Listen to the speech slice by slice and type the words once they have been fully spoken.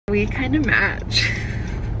We kind of match.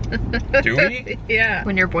 Do we? Yeah.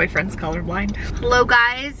 When your boyfriend's colorblind. Hello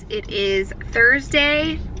guys, it is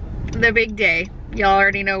Thursday, the big day. Y'all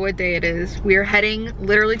already know what day it is. We are heading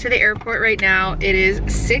literally to the airport right now. It is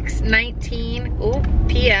 6:19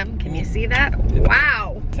 p.m. Can you see that?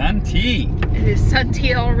 Wow. Sun tea. It is sun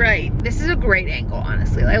tea, all right. This is a great angle,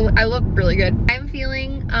 honestly. I look really good. I'm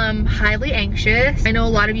feeling highly anxious. I know a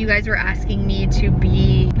lot of you guys are asking me to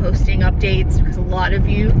be posting updates because a lot of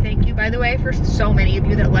you, thank you by the way, for so many of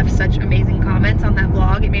you that left such amazing comments on that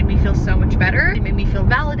vlog. It made me feel so much better. It made me feel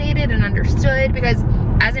validated and understood, because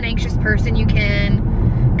as an anxious person, you can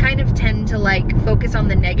kind of tend to like focus on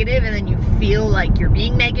the negative, and then you feel like you're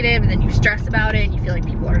being negative, and then you stress about it, and you feel like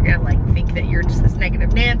people are gonna like think that you're just this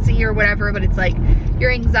negative Nancy or whatever. But it's like your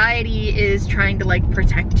anxiety is trying to like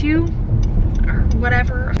protect you or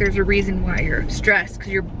whatever. There's a reason why you're stressed,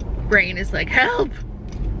 because your brain is like, help,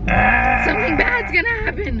 something bad's gonna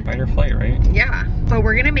happen. Fight or flight, right? Yeah, but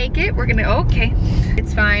we're gonna make it. We're gonna, okay,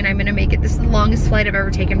 it's fine, I'm gonna make it. This is the longest flight I've ever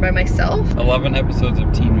taken by myself. 11 episodes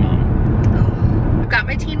of Teen Mom. Got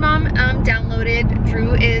my Teen Mom downloaded.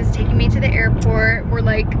 Drew is taking me to the airport. We're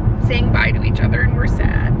like saying bye to each other and we're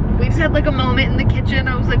sad. We just had like a moment in the kitchen.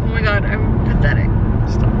 I was like, oh my god, I'm pathetic.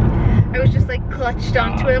 Stop it. I was just like clutched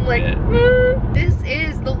onto him like, This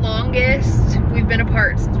is the longest we've been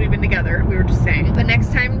apart since we've been together. We were just saying. But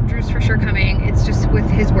next time Drew's for sure coming. It's just with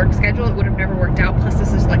his work schedule, it would have never worked out. Plus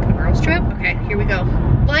this is like the girls trip. Okay, here we go.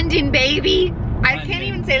 London, baby. I can't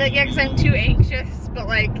even say that yet because I'm too anxious. But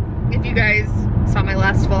like, if you guys saw my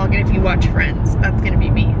last vlog and if you watch Friends, that's gonna be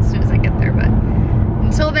me as soon as I get there. But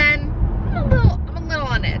until then, I'm a little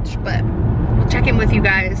on edge, but we'll check in with you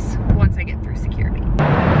guys once I get through security.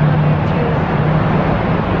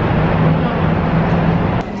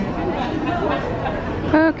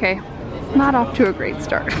 Okay, not off to a great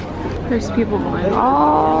start. There's people going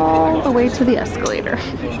all the way to the escalator.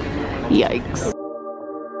 Yikes.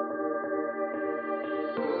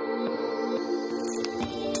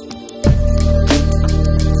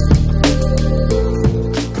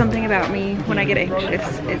 Something about me when I get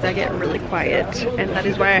anxious is I get really quiet, and that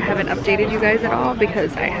is why I haven't updated you guys at all,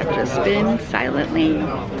 because I have just been silently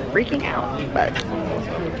freaking out. But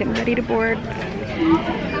getting ready to board.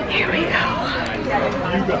 Here we go.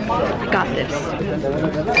 I got this.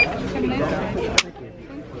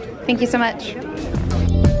 Thank you so much.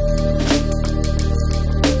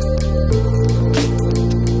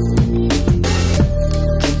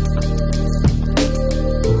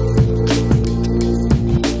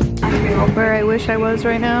 Where I wish I was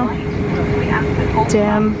right now.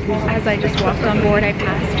 Damn. As I just walked on board, I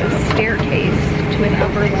passed a staircase to an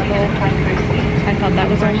upper level. I thought that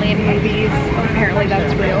was only in movies. Apparently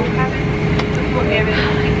that's real.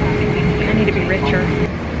 I need to be richer.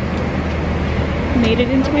 Made it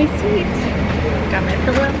into my seat. Got my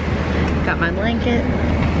pillow. Got my blanket.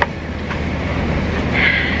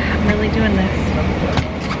 I'm really doing this.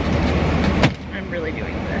 I'm really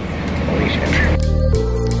doing this. Holy shit.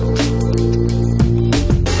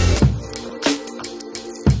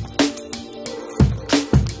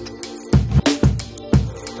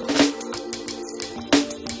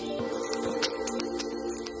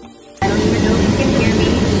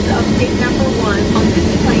 Update number one, on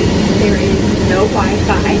this plane, there is no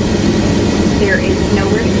Wi-Fi, there is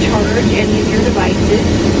nowhere to charge any of your devices,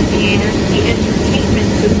 and the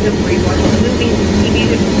entertainment system where you watch movies and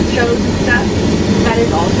TV shows and stuff, that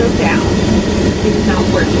is also down. It is not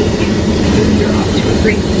working. You're off to a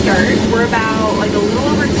great start. We're about like a little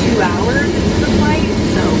over 2 hours into the flight,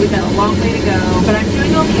 so we've got a long way to go, but I'm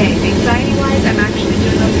doing okay. Anxiety-wise, I'm actually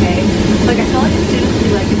doing okay. Like, I felt like as soon as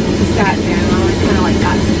we like sat down and kind of like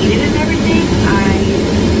got seated and everything, I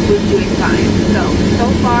was doing fine. So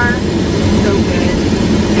far, so good.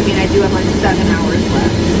 I mean, I do have like 7 hours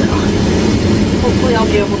left, so hopefully I'll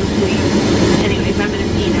be able to sleep. Anyways, I'm gonna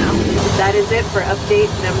pee now. That is it for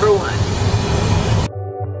update number one.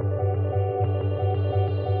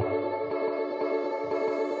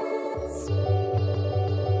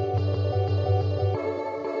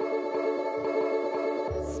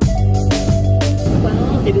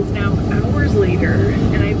 It is now hours later,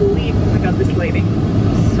 and I believe, oh my god, this lighting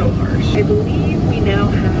is so harsh. I believe we now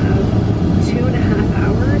have 2.5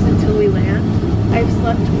 hours until we land. I've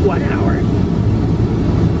slept 1 hour.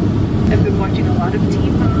 I've been watching a lot of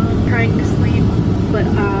Teen Mom, trying to sleep, but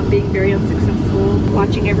being very unsuccessful.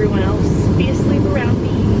 Watching everyone else be asleep around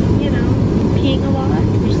me, you know, peeing a lot,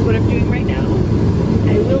 which is what I'm doing right now.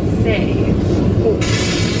 I will say,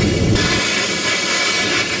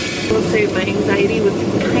 my anxiety was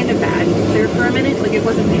kind of bad there for a minute. Like, it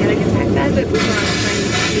wasn't panic attack bad, but it was when I was trying to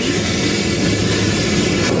sleep.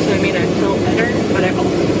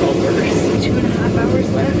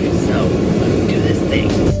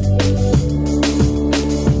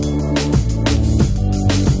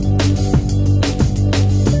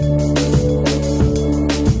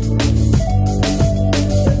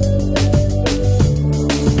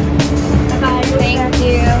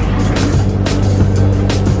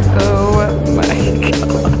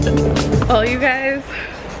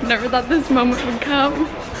 this moment would come.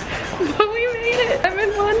 But we made it. I'm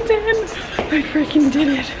in London. I freaking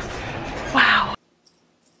did it. Wow.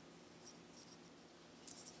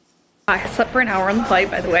 I slept for an hour on the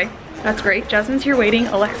flight, by the way. That's great. Jasmine's here waiting.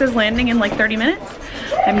 Alexa's landing in like 30 minutes.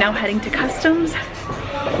 I'm now heading to customs.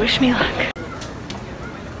 Wish me luck.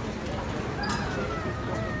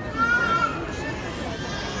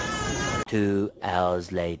 2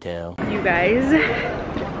 hours later. You guys,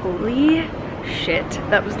 holy shit,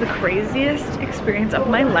 that was the craziest experience of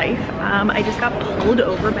my life. I just got pulled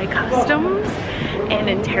over by customs and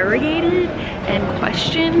interrogated and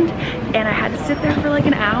questioned, and I had to sit there for like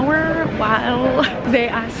an hour while they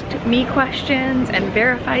asked me questions and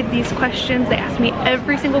verified these questions. They asked me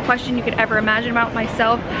every single question you could ever imagine about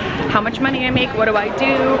myself. How much money I make, what do I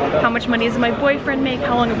do, how much money does my boyfriend make,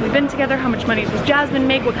 how long have we been together, how much money does Jasmine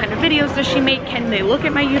make, what kind of videos does she make, can they look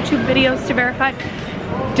at my YouTube videos to verify?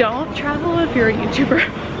 Don't travel if you're a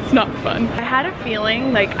YouTuber. It's not fun. I had a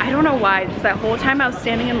feeling, like, I don't know why, just that whole time I was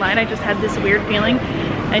standing in line, I just had this weird feeling,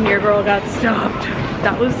 and your girl got stopped.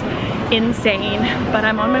 That was insane. But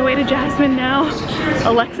I'm on my way to Jasmine now.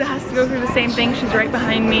 Alexa has to go through the same thing. She's right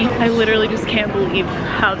behind me. I literally just can't believe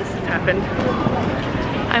how this has happened.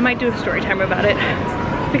 I might do a story time about it,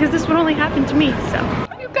 because this would only happen to me,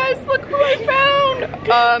 so. You guys, look who I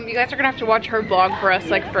found! You guys are gonna have to watch her vlog for us,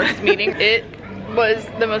 like, first meeting. It was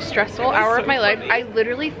the most stressful hour of my life. I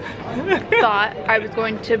literally thought I was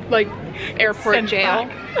going to, like, airport jail.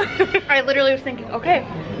 I literally was thinking, okay,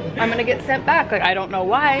 I'm gonna get sent back. Like, I don't know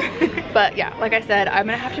why, but yeah, like I said, I'm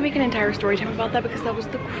gonna have to make an entire story time about that, because that was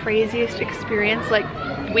the craziest experience. Like,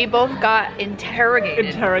 we both got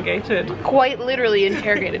interrogated. Quite literally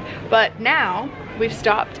interrogated. But now we've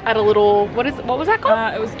stopped at a little, what was that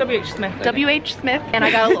called? It was W.H. Smith. W.H. Smith, and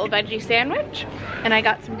I got a little veggie sandwich, and I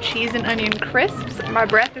got some cheese and onion crisps. My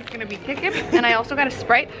breath is gonna be kicking, and I also got a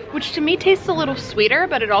Sprite, which to me tastes a little sweeter,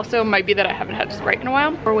 but it also might be that I haven't had a Sprite in a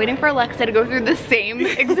while. We're waiting for Alexa to go through the same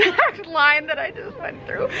exact line that I just went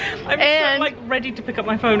through. I'm so, like, ready to pick up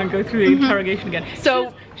my phone and go through the interrogation again.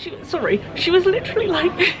 So she was literally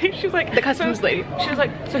like, she was like, the customs lady. She was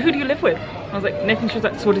like, so who do you live with? I was like, Nick, and she was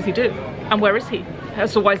like, so what does he do? And where is he?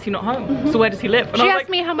 So why is he not home? So where does he live? And She I was asked like,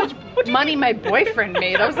 me how much money my boyfriend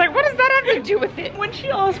made. I was like, what does that have to do with it? When she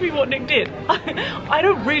asked me what Nick did, I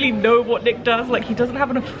don't really know what Nick does. Like, he doesn't have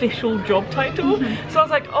an official job title. So I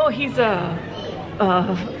was like, oh, he's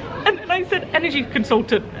and then I said energy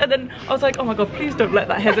consultant, and then I was like, oh my god, please don't let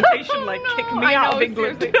that hesitation like kick me out of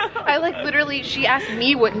England. I like literally, she asked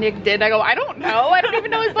me what Nick did. I go, I don't know. I don't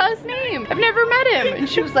even know his last name. I've never met him. And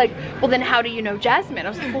she was like, well, then how do you know Jasmine? I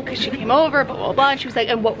was like, well, because she came over, blah, blah, blah. And she was like,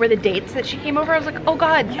 and what were the dates that she came over? I was like, oh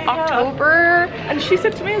god, October. And she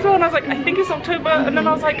said to me as well, and I was like, I think it's October. And then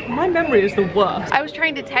I was like, my memory is the worst. I was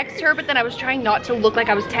trying to text her, but then I was trying not to look like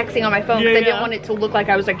I was texting on my phone, because I didn't want it to look like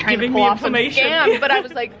I was like trying to pull off some scam. But I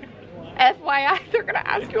was like, FYI, they're gonna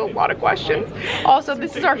ask you a lot of questions. Also,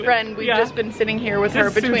 this is our friend. We've just been sitting here with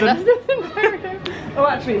her between us. Oh,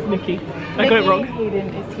 actually, it's Nikki. I got it wrong.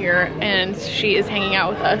 Hayden is here, and she is hanging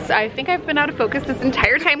out with us. I think I've been out of focus this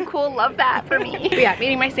entire time. Cool, love that for me. But yeah, I'm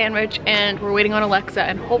eating my sandwich, and we're waiting on Alexa,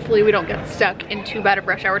 and hopefully we don't get stuck in too bad of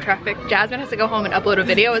rush hour traffic. Jasmine has to go home and upload a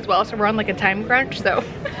video as well, so we're on like a time crunch, so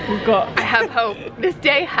I have hope. This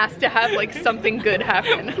day has to have like something good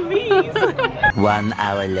happen. Please. 1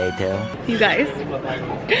 hour later. You guys,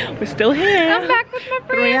 We're still here. I'm back with my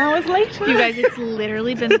friend. 3 hours later. You guys, it's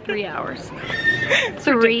literally been 3 hours. It's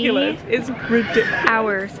ridiculous. It's ridiculous.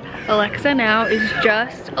 Hours. Alexa now is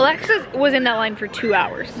just, Alexa was in that line for 2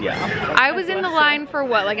 hours. Yeah. I was in the line for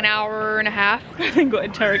what, like an hour and a half? And got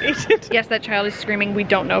interrogated. Yes, that child is screaming. We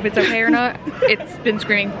don't know if it's okay or not. It's been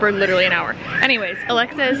screaming for literally an hour. Anyways,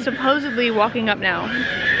 Alexa is supposedly walking up now.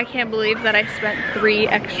 I can't believe that I spent 3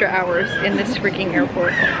 extra hours in this freaking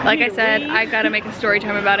airport. Like I said, I gotta make a story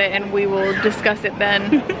time about it, and we will discuss it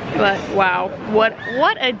then. But wow, what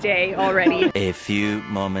a day already. A few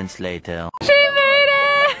moments later. She made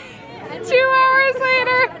it! 2 hours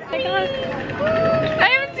later. Oh my god. I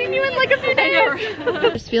haven't seen you in like a few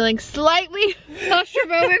days. Just feeling slightly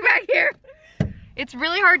claustrophobic back here. It's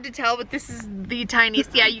really hard to tell, but this is the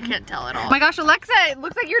tiniest. Yeah, you can't tell at all. Oh my gosh, Alexa, it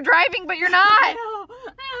looks like you're driving, but you're not.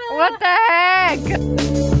 What the heck?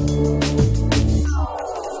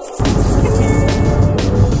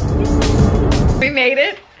 We made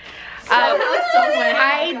it.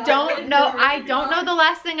 I don't know the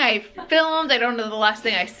last thing I filmed. I don't know the last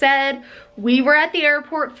thing I said. We were at the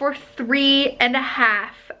airport for 3.5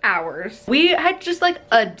 hours. We had just like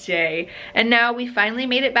a day, and now we finally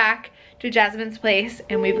made it back to Jasmine's place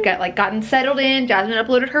and we've gotten settled in. Jasmine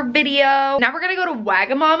uploaded her video. Now we're gonna go to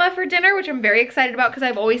Wagamama for dinner, which I'm very excited about because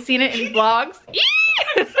I've always seen it in vlogs.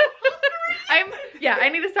 I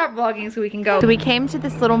need to stop vlogging so we can go. So we came to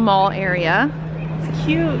this little mall area. It's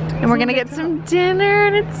cute. And we're gonna get some dinner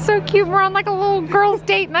and it's so cute. We're on like a little girls'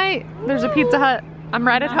 date night. There's a Pizza Hut. I'm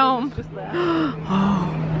right at home.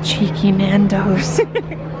 Oh, cheeky Nando's.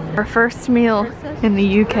 Our first meal in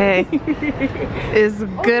the UK is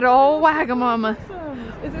good old Wagamama.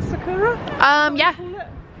 Is it Sakura? Yeah.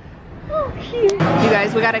 Oh, cute. You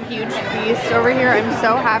guys, we got a huge feast over here. I'm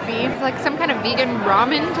so happy. It's like some kind of vegan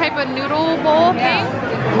ramen type of noodle bowl thing.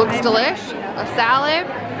 Looks delish. A salad.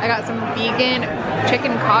 I got some vegan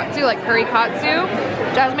chicken katsu, like curry katsu.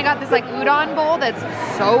 Jasmine got this like udon bowl that's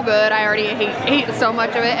so good. I already ate so much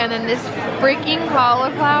of it. And then this freaking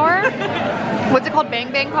cauliflower. What's it called?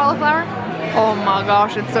 Bang Bang cauliflower? Oh my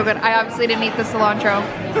gosh, it's so good. I obviously didn't eat the cilantro.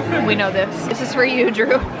 We know this. This is for you,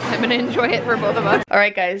 Drew. I'm gonna enjoy it for both of us. All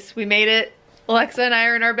right, guys, we made it. Alexa and I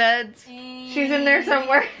are in our beds. She's in there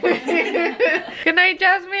somewhere. Good night,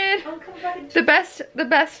 Jasmine. The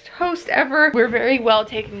best host ever. We're very well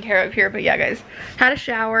taken care of here, but yeah, guys, had a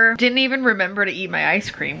shower. Didn't even remember to eat my ice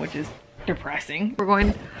cream, which is depressing. We're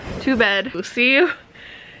going to bed. We'll see you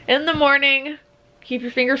in the morning. Keep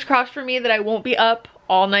your fingers crossed for me that I won't be up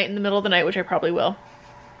all night in the middle of the night, which I probably will.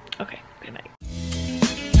 Okay, good night.